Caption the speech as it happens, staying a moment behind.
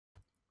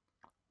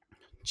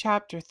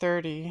Chapter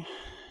 30.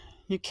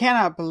 You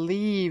cannot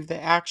believe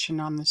the action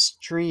on the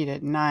street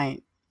at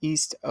night,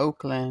 East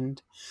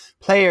Oakland.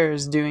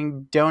 Players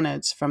doing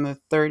donuts from the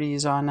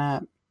 30s on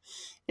up.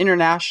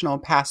 International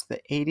past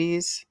the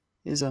 80s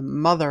is a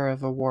mother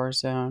of a war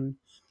zone.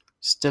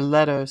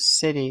 Stiletto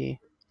City,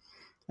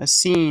 a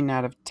scene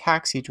out of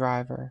Taxi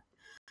Driver.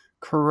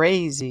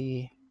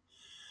 Crazy.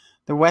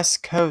 The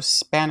West Coast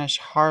Spanish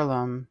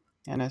Harlem,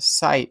 and a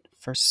sight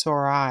for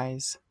sore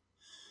eyes.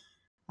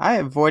 I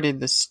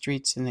avoided the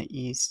streets in the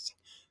East.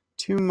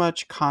 Too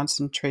much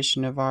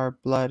concentration of our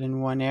blood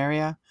in one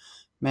area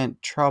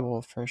meant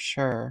trouble for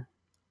sure.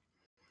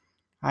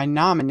 I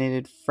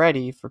nominated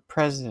Freddie for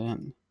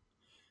president.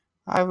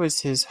 I was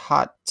his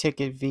hot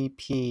ticket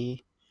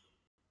VP,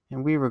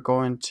 and we were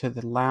going to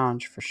the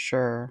lounge for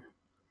sure.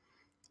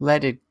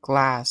 Leaded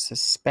glass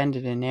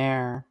suspended in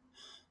air,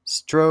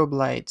 strobe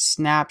light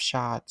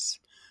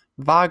snapshots,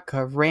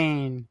 vodka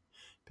rain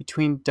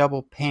between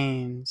double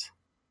panes.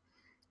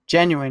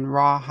 Genuine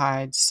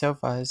rawhide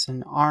sofas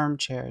and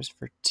armchairs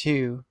for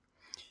two.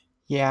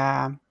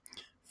 Yeah,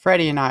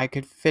 Freddie and I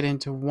could fit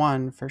into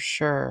one for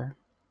sure.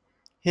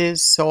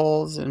 His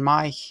soles and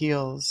my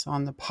heels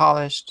on the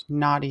polished,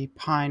 knotty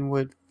pine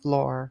wood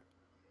floor.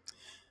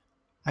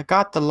 I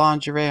got the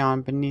lingerie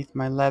on beneath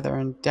my leather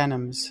and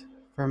denims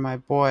for my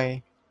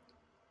boy.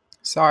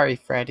 Sorry,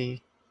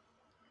 Freddie.